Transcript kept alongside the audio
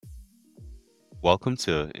Welcome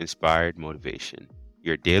to Inspired Motivation,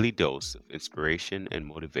 your daily dose of inspiration and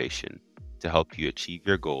motivation to help you achieve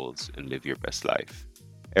your goals and live your best life.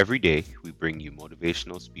 Every day, we bring you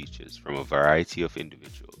motivational speeches from a variety of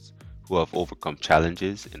individuals who have overcome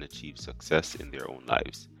challenges and achieved success in their own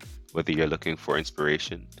lives. Whether you're looking for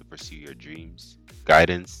inspiration to pursue your dreams,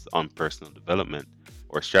 guidance on personal development,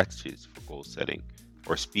 or strategies for goal setting,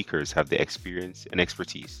 our speakers have the experience and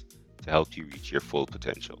expertise to help you reach your full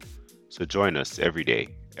potential. So join us every day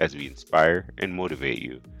as we inspire and motivate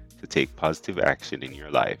you to take positive action in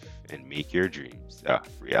your life and make your dreams a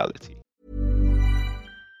reality.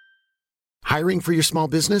 Hiring for your small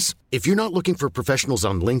business? If you're not looking for professionals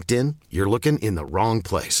on LinkedIn, you're looking in the wrong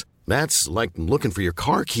place. That's like looking for your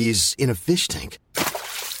car keys in a fish tank.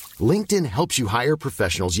 LinkedIn helps you hire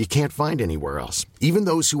professionals you can't find anywhere else, even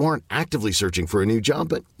those who aren't actively searching for a new job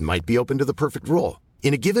but might be open to the perfect role.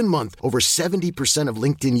 In a given month, over 70% of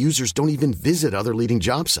LinkedIn users don't even visit other leading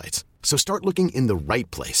job sites. So start looking in the right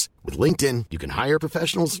place. With LinkedIn, you can hire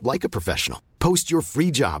professionals like a professional. Post your free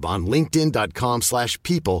job on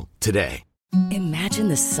linkedin.com/people today. Imagine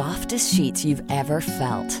the softest sheets you've ever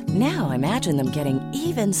felt. Now imagine them getting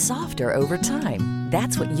even softer over time.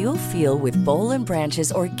 That's what you'll feel with Boll &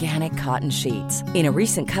 Branch's organic cotton sheets. In a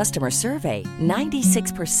recent customer survey,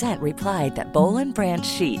 96% replied that Boll & Branch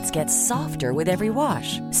sheets get softer with every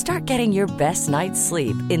wash. Start getting your best night's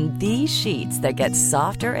sleep in these sheets that get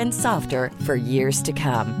softer and softer for years to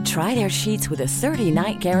come. Try their sheets with a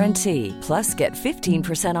 30-night guarantee. Plus, get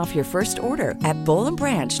 15% off your first order at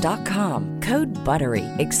bollandbranch.com. Code BUTTERY.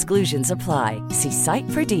 Exclusions apply. See site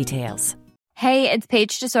for details. Hey, it's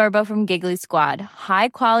Paige DeSorbo from Giggly Squad. High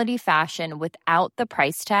quality fashion without the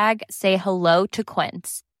price tag. Say hello to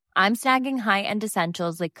Quince. I'm snagging high-end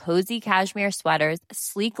essentials like cozy cashmere sweaters,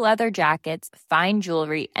 sleek leather jackets, fine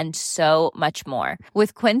jewelry, and so much more.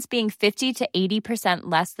 With Quince being 50 to 80%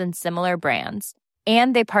 less than similar brands.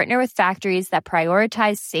 And they partner with factories that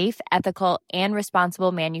prioritize safe, ethical, and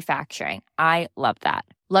responsible manufacturing. I love that.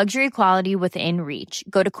 Luxury quality within reach.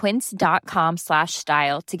 Go to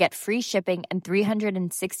quince.com/style to get free shipping and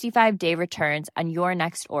 365-day returns on your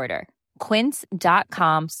next order.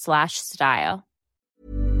 Quince.com/style.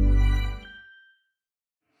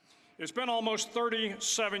 It's been almost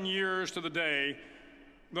 37 years to the day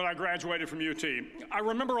that I graduated from UT. I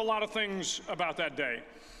remember a lot of things about that day.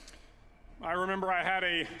 I remember I had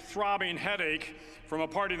a throbbing headache from a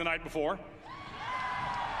party the night before.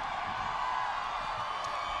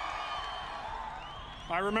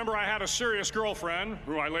 I remember I had a serious girlfriend,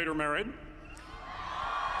 who I later married.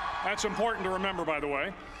 That's important to remember, by the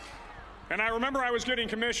way. And I remember I was getting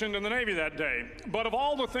commissioned in the Navy that day. But of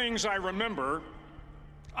all the things I remember,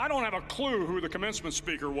 I don't have a clue who the commencement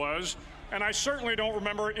speaker was, and I certainly don't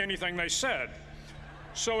remember anything they said.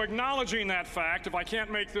 So acknowledging that fact, if I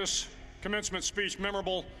can't make this commencement speech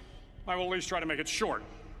memorable, I will at least try to make it short.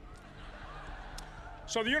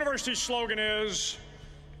 So the university's slogan is,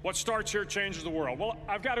 "What starts here changes the world." Well,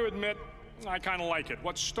 I've got to admit, I kind of like it.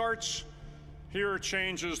 What starts here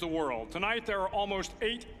changes the world. Tonight, there are almost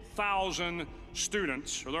 8,000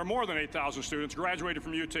 students, or there are more than 8,000 students graduated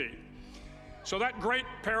from UT. So that great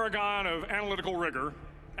paragon of analytical rigor,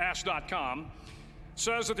 Ask.com,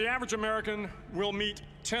 says that the average American will meet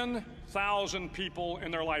 10,000 people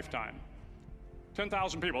in their lifetime.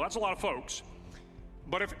 10,000 people, that's a lot of folks.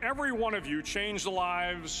 But if every one of you changed the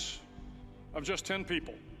lives of just 10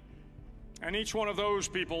 people, and each one of those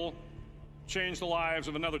people changed the lives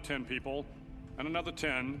of another 10 people, and another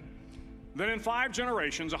 10, then in 5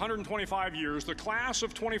 generations, 125 years, the class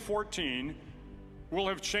of 2014 will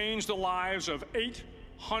have changed the lives of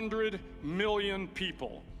 800 million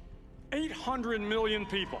people. 800 million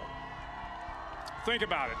people. Think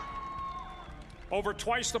about it. Over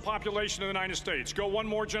twice the population of the United States. Go one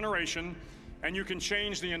more generation, and you can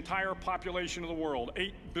change the entire population of the world,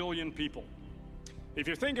 8 billion people. If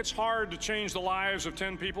you think it's hard to change the lives of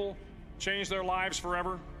 10 people, change their lives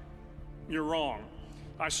forever, you're wrong.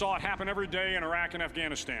 I saw it happen every day in Iraq and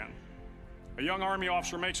Afghanistan. A young Army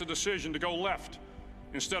officer makes a decision to go left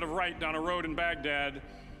instead of right down a road in Baghdad,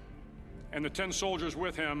 and the 10 soldiers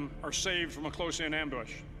with him are saved from a close-in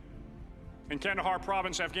ambush. In Kandahar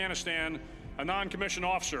province, Afghanistan, a non-commissioned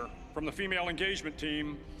officer from the female engagement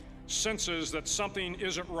team senses that something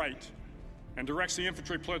isn't right and directs the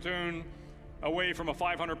infantry platoon away from a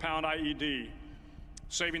 500-pound IED,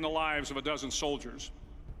 saving the lives of a dozen soldiers.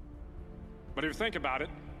 But if you think about it,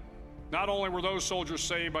 not only were those soldiers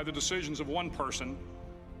saved by the decisions of one person,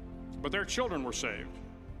 but their children were saved,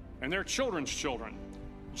 and their children's children.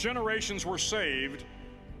 Generations were saved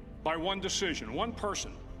by one decision, one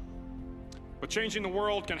person. But changing the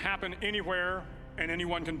world can happen anywhere, and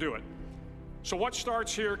anyone can do it. So what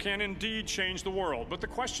starts here can indeed change the world. But the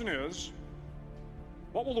question is,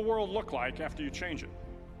 what will the world look like after you change it?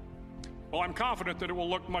 Well, I'm confident that it will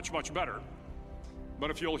look much, much better.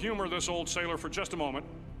 But if you'll humor this old sailor for just a moment,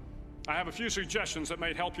 I have a few suggestions that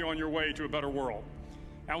may help you on your way to a better world.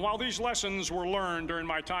 And while these lessons were learned during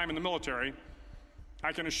my time in the military,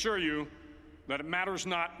 I can assure you that it matters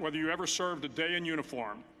not whether you ever served a day in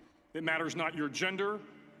uniform. It matters not your gender,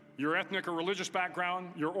 your ethnic or religious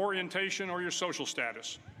background, your orientation, or your social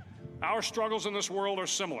status. Our struggles in this world are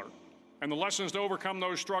similar, and the lessons to overcome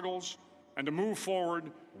those struggles and to move forward,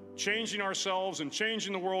 changing ourselves and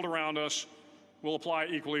changing the world around us, will apply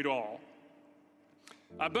equally to all.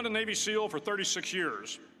 I've been a Navy SEAL for 36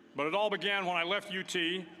 years, but it all began when I left UT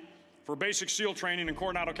for basic SEAL training in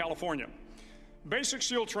Coronado, California. Basic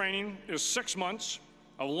SEAL training is 6 months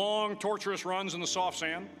of long, torturous runs in the soft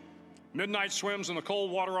sand, midnight swims in the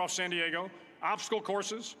cold water off San Diego, obstacle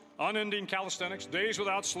courses, unending calisthenics, days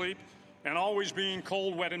without sleep, and always being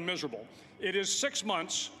cold, wet, and miserable. It is 6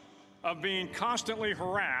 months of being constantly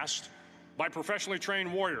harassed by professionally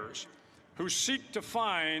trained warriors who seek to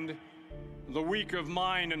find the weak of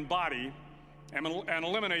mind and body and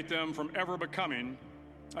eliminate them from ever becoming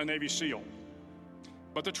a Navy SEAL.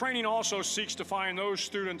 But the training also seeks to find those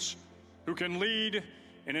students who can lead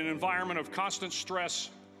in an environment of constant stress,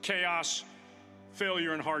 chaos,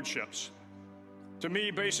 failure, and hardships. To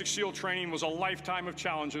me, basic SEAL training was a lifetime of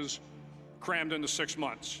challenges crammed into 6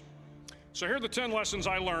 months. So here are the 10 lessons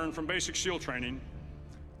I learned from basic SEAL training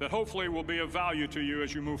that hopefully will be of value to you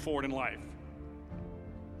as you move forward in life.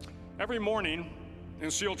 Every morning in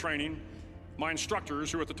SEAL training, my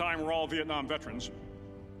instructors, who at the time were all Vietnam veterans,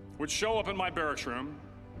 would show up in my barracks room,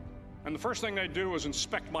 and the first thing they'd do was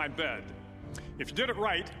inspect my bed. If you did it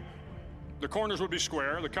right, the corners would be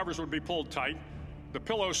square, the covers would be pulled tight, the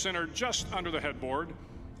pillow centered just under the headboard,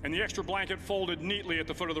 and the extra blanket folded neatly at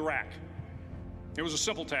the foot of the rack. It was a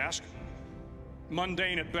simple task,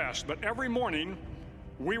 mundane at best, but every morning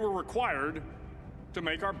we were required to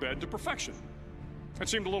make our bed to perfection. It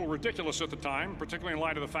seemed a little ridiculous at the time, particularly in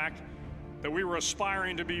light of the fact that we were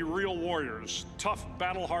aspiring to be real warriors, tough,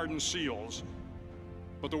 battle-hardened SEALs.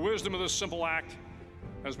 But the wisdom of this simple act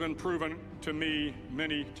has been proven to me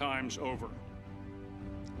many times over.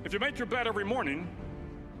 If you make your bed every morning,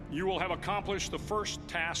 you will have accomplished the first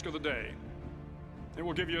task of the day. It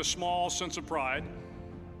will give you a small sense of pride,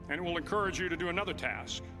 and it will encourage you to do another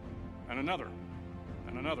task, and another,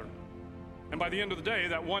 and another. And by the end of the day,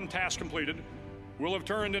 that one task completed will have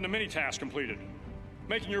turned into many tasks completed.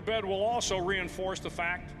 Making your bed will also reinforce the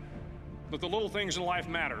fact that the little things in life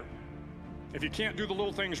matter. If you can't do the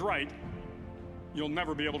little things right, you'll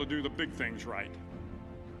never be able to do the big things right.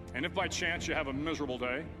 And if by chance you have a miserable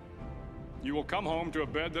day, you will come home to a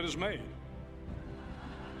bed that is made,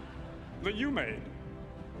 that you made.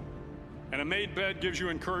 And a made bed gives you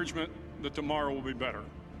encouragement that tomorrow will be better.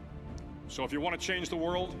 So if you want to change the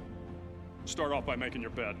world, start off by making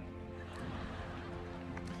your bed.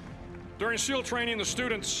 During SEAL training, the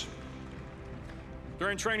students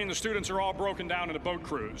are all broken down into boat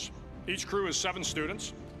crews. Each crew is 7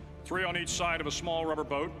 students, 3 on each side of a small rubber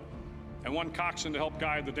boat, and 1 coxswain to help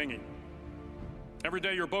guide the dinghy. Every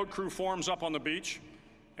day, your boat crew forms up on the beach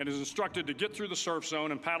and is instructed to get through the surf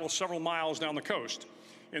zone and paddle several miles down the coast.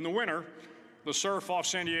 In the winter, the surf off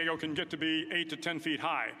San Diego can get to be 8 to 10 feet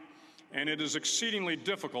high, and it is exceedingly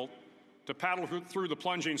difficult to paddle through the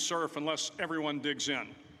plunging surf unless everyone digs in.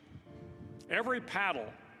 Every paddle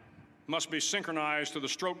must be synchronized to the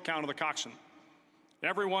stroke count of the coxswain.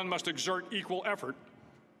 Everyone must exert equal effort,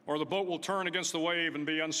 or the boat will turn against the wave and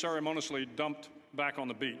be unceremoniously dumped back on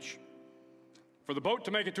the beach. For the boat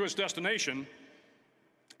to make it to its destination,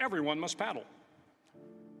 everyone must paddle.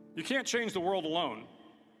 You can't change the world alone.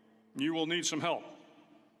 You will need some help.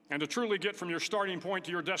 And to truly get from your starting point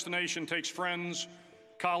to your destination takes friends,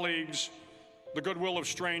 colleagues, the goodwill of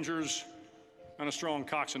strangers, and a strong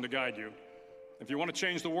coxswain to guide you. If you want to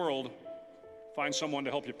change the world, find someone to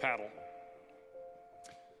help you paddle.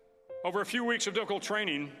 Over a few weeks of difficult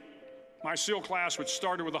training, my SEAL class, which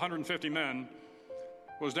started with 150 men,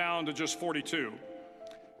 was down to just 42.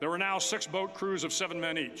 There were now 6 boat crews of 7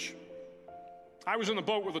 men each. I was in the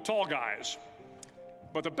boat with the tall guys,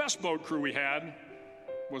 but the best boat crew we had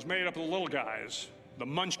was made up of the little guys, the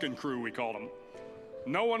Munchkin crew, we called them.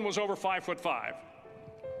 No one was over 5'5".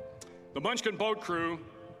 The Munchkin boat crew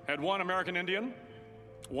had 1 American Indian,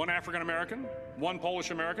 1 African American, 1 Polish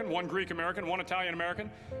American, 1 Greek American, 1 Italian American,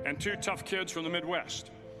 and 2 tough kids from the Midwest.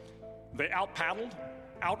 They out-paddled,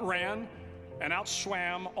 outran, and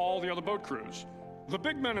outswam all the other boat crews. The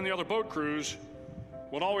big men in the other boat crews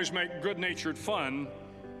would always make good-natured fun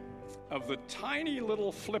of the tiny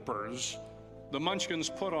little flippers the Munchkins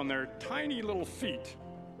put on their tiny little feet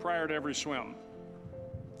prior to every swim.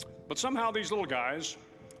 But somehow these little guys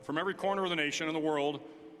from every corner of the nation and the world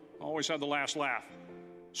always had the last laugh,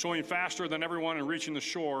 swimming faster than everyone and reaching the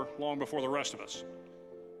shore long before the rest of us.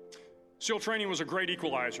 SEAL training was a great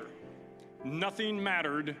equalizer. Nothing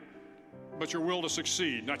mattered but your will to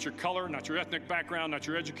succeed, not your color, not your ethnic background, not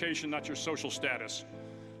your education, not your social status.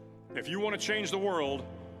 If you want to change the world,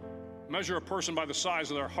 measure a person by the size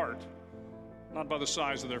of their heart, not by the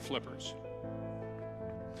size of their flippers.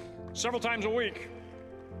 Several times a week,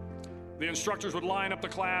 the instructors would line up the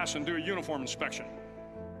class and do a uniform inspection.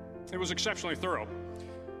 It was exceptionally thorough.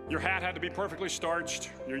 Your hat had to be perfectly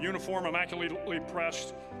starched, your uniform immaculately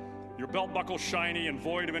pressed, your belt buckle shiny and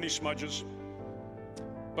void of any smudges.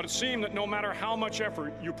 But it seemed that no matter how much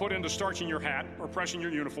effort you put into starching your hat or pressing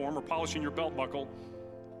your uniform or polishing your belt buckle,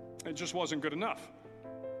 it just wasn't good enough.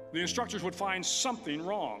 The instructors would find something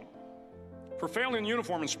wrong. For failing the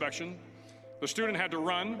uniform inspection, the student had to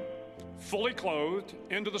run, fully clothed,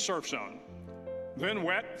 into the surf zone, then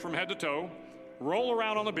wet from head to toe, roll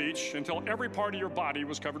around on the beach until every part of your body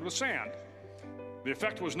was covered with sand. The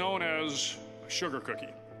effect was known as a sugar cookie.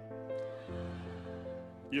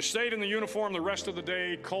 You stayed in the uniform the rest of the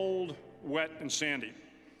day, cold, wet, and sandy.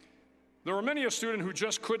 There were many a student who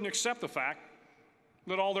just couldn't accept the fact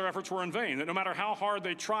that all their efforts were in vain, that no matter how hard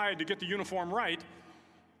they tried to get the uniform right,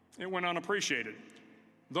 it went unappreciated.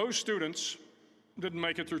 Those students didn't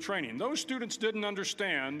make it through training. Those students didn't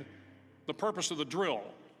understand the purpose of the drill.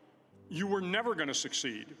 You were never going to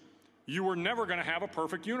succeed. You were never going to have a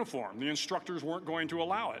perfect uniform. The instructors weren't going to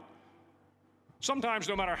allow it. Sometimes,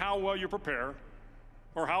 no matter how well you prepare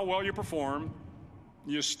or how well you perform,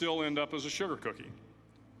 you still end up as a sugar cookie.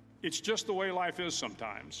 It's just the way life is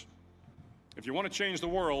sometimes. If you want to change the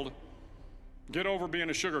world, get over being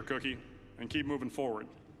a sugar cookie and keep moving forward.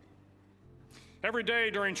 Every day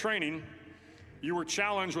during training, you were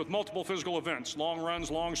challenged with multiple physical events: long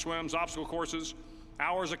runs, long swims, obstacle courses,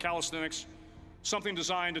 hours of calisthenics, something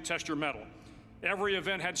designed to test your mettle. Every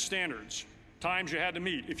event had standards, times you had to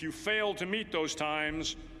meet. If you failed to meet those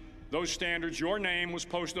times, those standards, your name was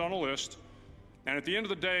posted on a list, and at the end of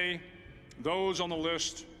the day, those on the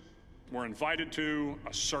list were invited to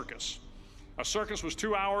a circus. A circus was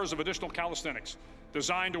 2 hours of additional calisthenics,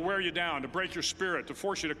 designed to wear you down, to break your spirit, to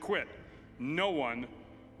force you to quit. No one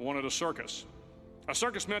wanted a circus. A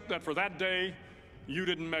circus meant that for that day, you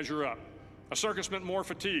didn't measure up. A circus meant more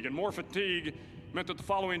fatigue, and more fatigue meant that the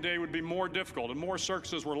following day would be more difficult, and more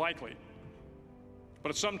circuses were likely.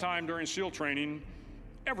 But at some time during SEAL training,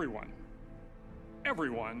 everyone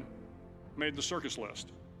made the circus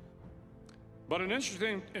list. But an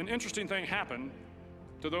interesting thing happened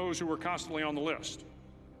to those who were constantly on the list.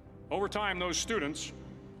 Over time, those students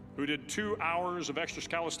who did 2 hours of extra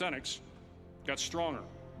calisthenics got stronger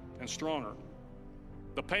and stronger.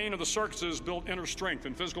 The pain of the circuses built inner strength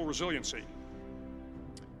and physical resiliency.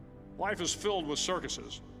 Life is filled with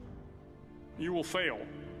circuses. You will fail.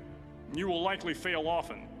 You will likely fail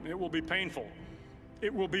often. It will be painful.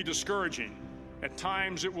 It will be discouraging. At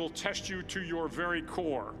times, it will test you to your very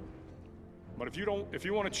core. But if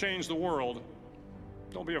you want to change the world,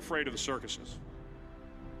 don't be afraid of the circuses.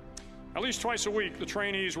 At least twice a week, the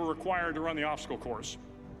trainees were required to run the obstacle course.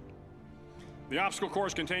 The obstacle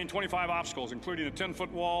course contained 25 obstacles, including a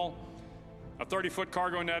 10-foot wall, a 30-foot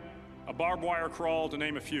cargo net, a barbed wire crawl, to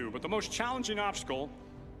name a few. But the most challenging obstacle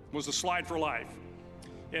was the slide for life.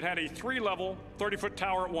 It had a 3-level, 30-foot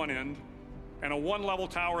tower at one end and a 1-level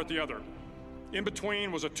tower at the other. In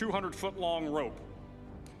between was a 200-foot-long rope.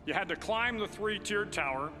 You had to climb the 3-tiered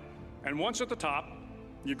tower, and once at the top,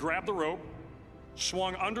 you grabbed the rope,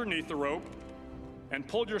 swung underneath the rope, and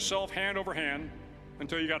pulled yourself hand over hand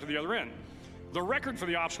until you got to the other end. The record for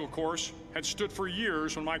the obstacle course had stood for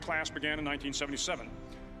years when my class began in 1977.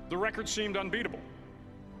 The record seemed unbeatable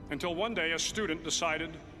until one day a student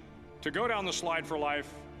decided to go down the slide for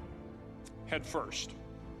life head first.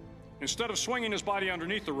 Instead of swinging his body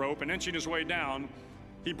underneath the rope and inching his way down,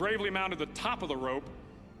 he bravely mounted the top of the rope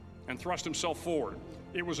and thrust himself forward.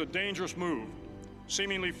 It was a dangerous move,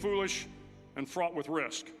 seemingly foolish and fraught with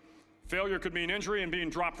risk. Failure could mean injury and being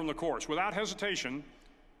dropped from the course. Without hesitation,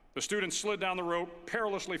 the student slid down the rope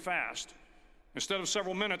perilously fast. Instead of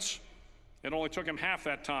several minutes, it only took him half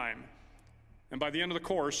that time. And by the end of the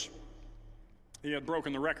course, he had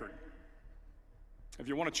broken the record. If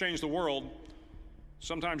you want to change the world,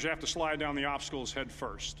 sometimes you have to slide down the obstacles head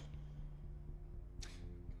first.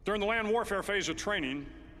 During the land warfare phase of training,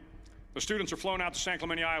 The students are flown out to San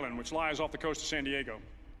Clemente Island, which lies off the coast of San Diego.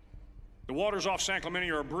 The waters off San Clemente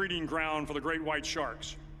are a breeding ground for the great white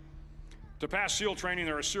sharks. To pass SEAL training,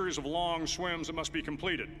 there are a series of long swims that must be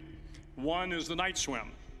completed. One is the night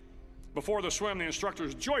swim. Before the swim, the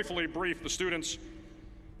instructors joyfully brief the students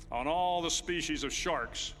on all the species of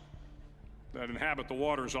sharks that inhabit the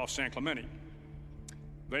waters off San Clemente.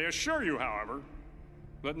 They assure you, however,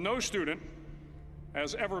 that no student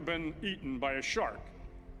has ever been eaten by a shark,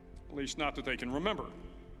 at least not that they can remember.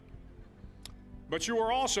 But you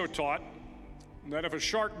are also taught that if a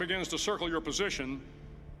shark begins to circle your position,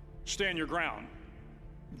 stand your ground.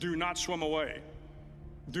 Do not swim away.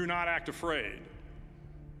 Do not act afraid.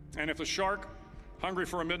 And if the shark, hungry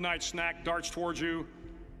for a midnight snack, darts towards you,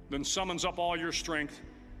 then summons up all your strength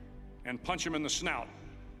and punch him in the snout,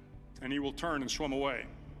 and he will turn and swim away.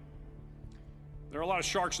 There are a lot of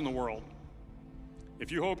sharks in the world.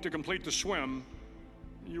 If you hope to complete the swim,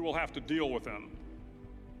 you will have to deal with them.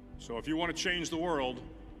 So if you want to change the world,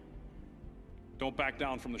 don't back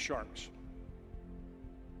down from the sharks.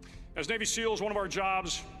 As Navy SEALs, one of our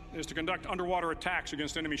jobs is to conduct underwater attacks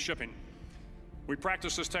against enemy shipping. We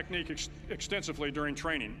practice this technique extensively during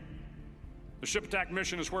training. The ship attack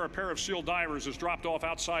mission is where a pair of SEAL divers is dropped off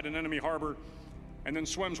outside an enemy harbor and then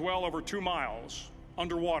swims well over 2 miles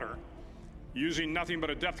underwater, using nothing but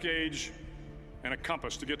a depth gauge and a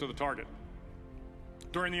compass to get to the target.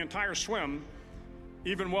 During the entire swim,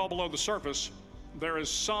 even well below the surface, there is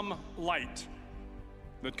some light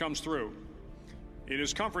that comes through. It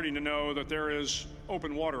is comforting to know that there is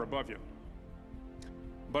open water above you.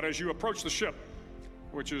 But as you approach the ship,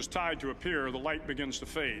 which is tied to a pier, the light begins to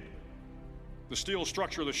fade. The steel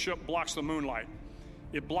structure of the ship blocks the moonlight.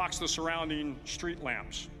 It blocks the surrounding street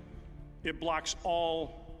lamps. It blocks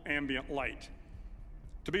all ambient light.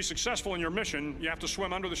 To be successful in your mission, you have to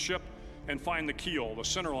swim under the ship and find the keel, the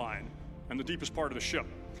center line, and the deepest part of the ship.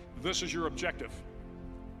 This is your objective.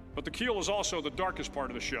 But the keel is also the darkest part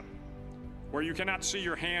of the ship, where you cannot see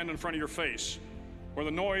your hand in front of your face, where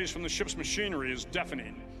the noise from the ship's machinery is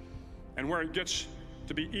deafening, and where it gets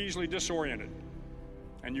to be easily disoriented,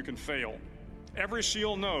 and you can fail. Every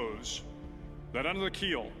SEAL knows that under the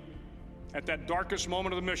keel, at that darkest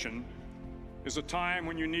moment of the mission, is a time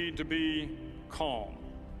when you need to be calm,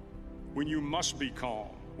 when you must be calm,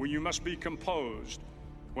 when you must be composed,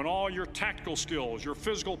 when all your tactical skills, your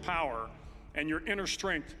physical power, and your inner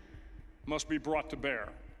strength must be brought to bear.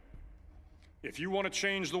 If you want to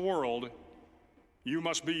change the world, you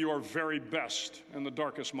must be your very best in the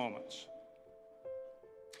darkest moments.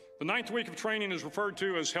 The 9th week of training is referred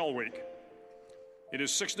to as Hell Week. It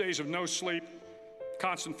is 6 days of no sleep,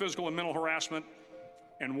 constant physical and mental harassment,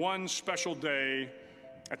 and one special day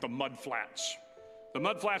at the Mud Flats. The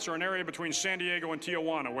Mud Flats are an area between San Diego and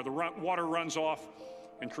Tijuana where the water runs off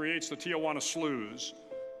and creates the Tijuana Sloughs,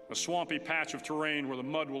 a swampy patch of terrain where the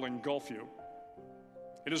mud will engulf you.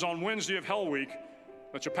 It is on Wednesday of Hell Week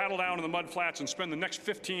that you paddle down to the Mud Flats and spend the next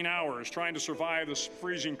 15 hours trying to survive the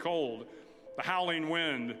freezing cold, the howling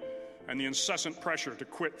wind, and the incessant pressure to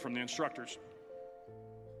quit from the instructors.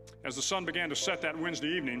 As the sun began to set that Wednesday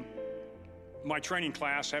evening, my training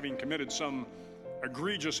class, having committed some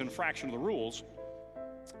egregious infraction of the rules,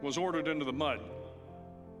 was ordered into the mud.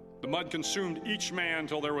 The mud consumed each man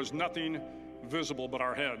till there was nothing visible but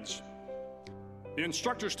our heads. The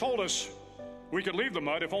instructors told us we could leave the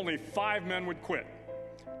mud if only 5 men would quit.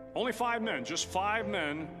 Only 5 men, just 5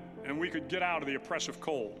 men, and we could get out of the oppressive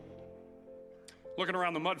cold. Looking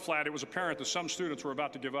around the mud flat, it was apparent that some students were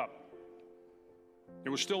about to give up. It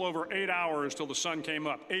was still over 8 hours till the sun came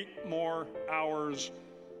up. 8 more hours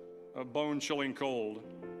of bone-chilling cold.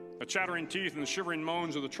 The chattering teeth and the shivering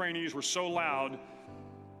moans of the trainees were so loud,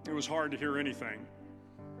 it was hard to hear anything.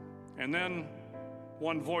 And then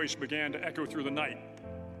one voice began to echo through the night.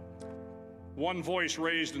 One voice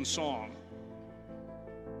raised in song.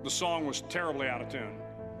 The song was terribly out of tune,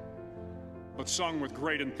 but sung with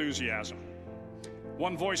great enthusiasm.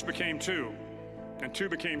 One voice became 2, and 2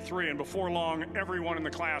 became 3, and before long, everyone in the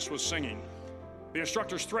class was singing. The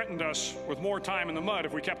instructors threatened us with more time in the mud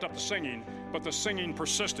if we kept up the singing, but the singing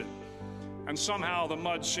persisted, and somehow the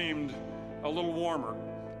mud seemed a little warmer,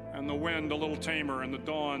 and the wind a little tamer, and the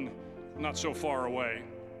dawn not so far away.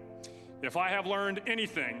 If I have learned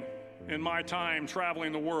anything in my time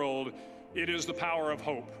traveling the world, it is the power of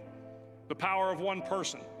hope, the power of one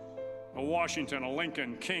person, a Washington, a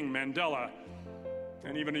Lincoln, King, Mandela,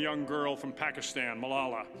 and even a young girl from Pakistan,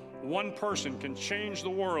 Malala. One person can change the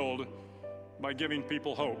world by giving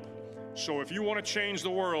people hope. So if you want to change the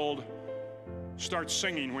world, start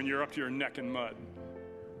singing when you're up to your neck in mud.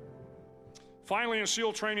 Finally, in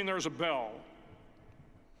SEAL training, there's a bell.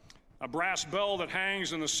 a brass bell that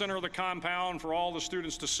hangs in the center of the compound for all the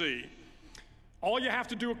students to see. All you have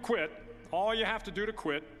to do to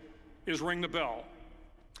quit is ring the bell.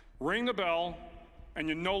 Ring the bell, and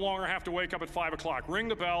you no longer have to wake up at 5 o'clock. Ring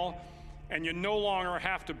the bell, and you no longer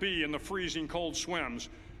have to be in the freezing cold swims.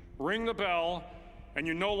 Ring the bell, and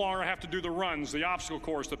you no longer have to do the runs, the obstacle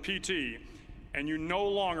course, the PT, and you no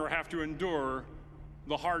longer have to endure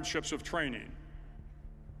the hardships of training.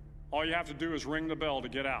 All you have to do is ring the bell to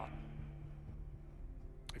get out.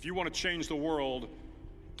 If you want to change the world,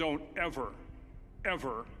 don't ever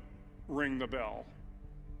ring the bell.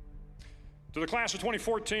 To the class of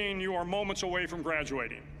 2014, you are moments away from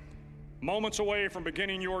graduating, moments away from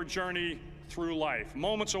beginning your journey through life,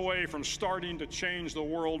 moments away from starting to change the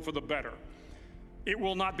world for the better. It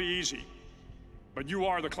will not be easy, but you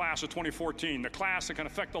are the class of 2014, the class that can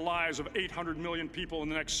affect the lives of 800 million people in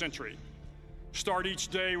the next century. Start each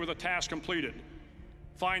day with a task completed.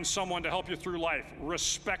 Find someone to help you through life.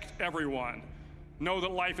 Respect everyone. Know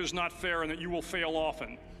that life is not fair and that you will fail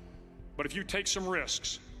often. But if you take some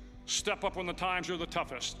risks, step up when the times are the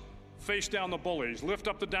toughest, face down the bullies, lift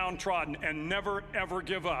up the downtrodden, and never, ever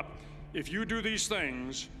give up. If you do these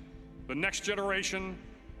things, the next generation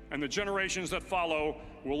and the generations that follow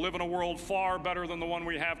will live in a world far better than the one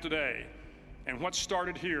we have today. And what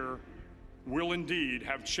started here will indeed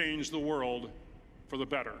have changed the world for the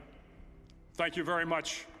better. Thank you very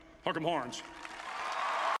much. Hook 'em horns.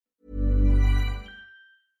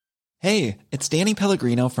 Hey, it's Danny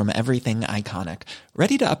Pellegrino from Everything Iconic.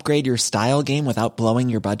 Ready to upgrade your style game without blowing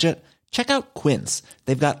your budget? Check out Quince.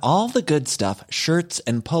 They've got all the good stuff, shirts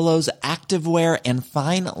and polos, activewear, and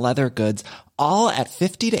fine leather goods, all at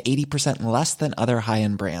 50 to 80% less than other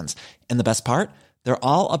high-end brands. And the best part? They're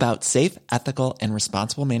all about safe, ethical, and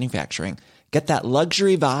responsible manufacturing. Get that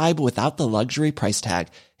luxury vibe without the luxury price tag.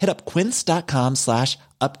 Hit up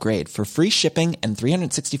quince.com/upgrade for free shipping and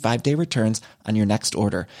 365-day returns on your next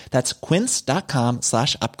order. That's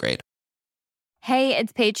quince.com/upgrade. Hey,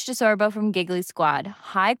 it's Paige DeSorbo from Giggly Squad.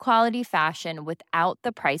 High quality fashion without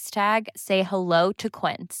the price tag. Say hello to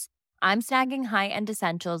Quince. I'm snagging high-end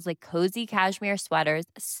essentials like cozy cashmere sweaters,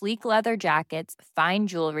 sleek leather jackets, fine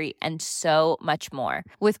jewelry, and so much more.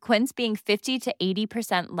 With Quince being 50 to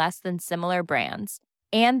 80% less than similar brands.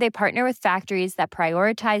 And they partner with factories that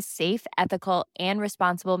prioritize safe, ethical, and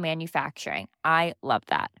responsible manufacturing. I love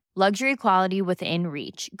that. Luxury quality within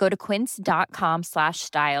reach. Go to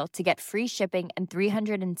quince.com/style to get free shipping and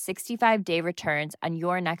 365-day returns on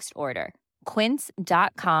your next order.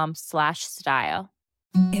 Quince.com/style.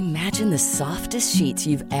 Imagine the softest sheets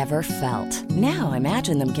you've ever felt. Now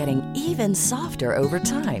imagine them getting even softer over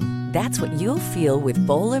time. That's what you'll feel with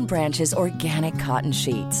Boll & Branch's organic cotton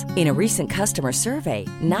sheets. In a recent customer survey,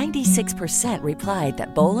 96% replied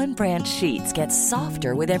that Boll & Branch sheets get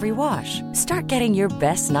softer with every wash. Start getting your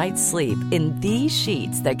best night's sleep in these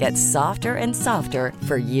sheets that get softer and softer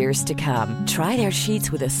for years to come. Try their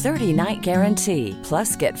sheets with a 30-night guarantee.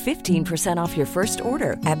 Plus, get 15% off your first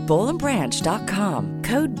order at bollandbranch.com.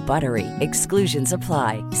 Code BUTTERY. Exclusions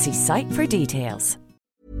apply. See site for details.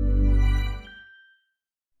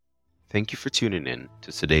 Thank you for tuning in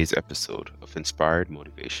to today's episode of Inspired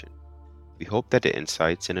Motivation. We hope that the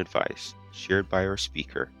insights and advice shared by our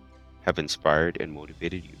speaker have inspired and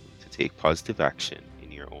motivated you to take positive action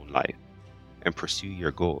in your own life and pursue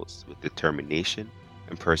your goals with determination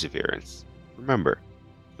and perseverance. Remember,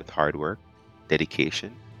 with hard work,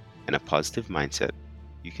 dedication, and a positive mindset,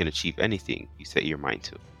 you can achieve anything you set your mind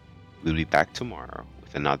to. We'll be back tomorrow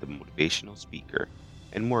with another motivational speaker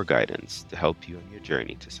and more guidance to help you on your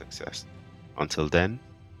journey to success. Until then,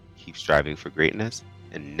 keep striving for greatness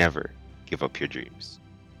and never give up your dreams.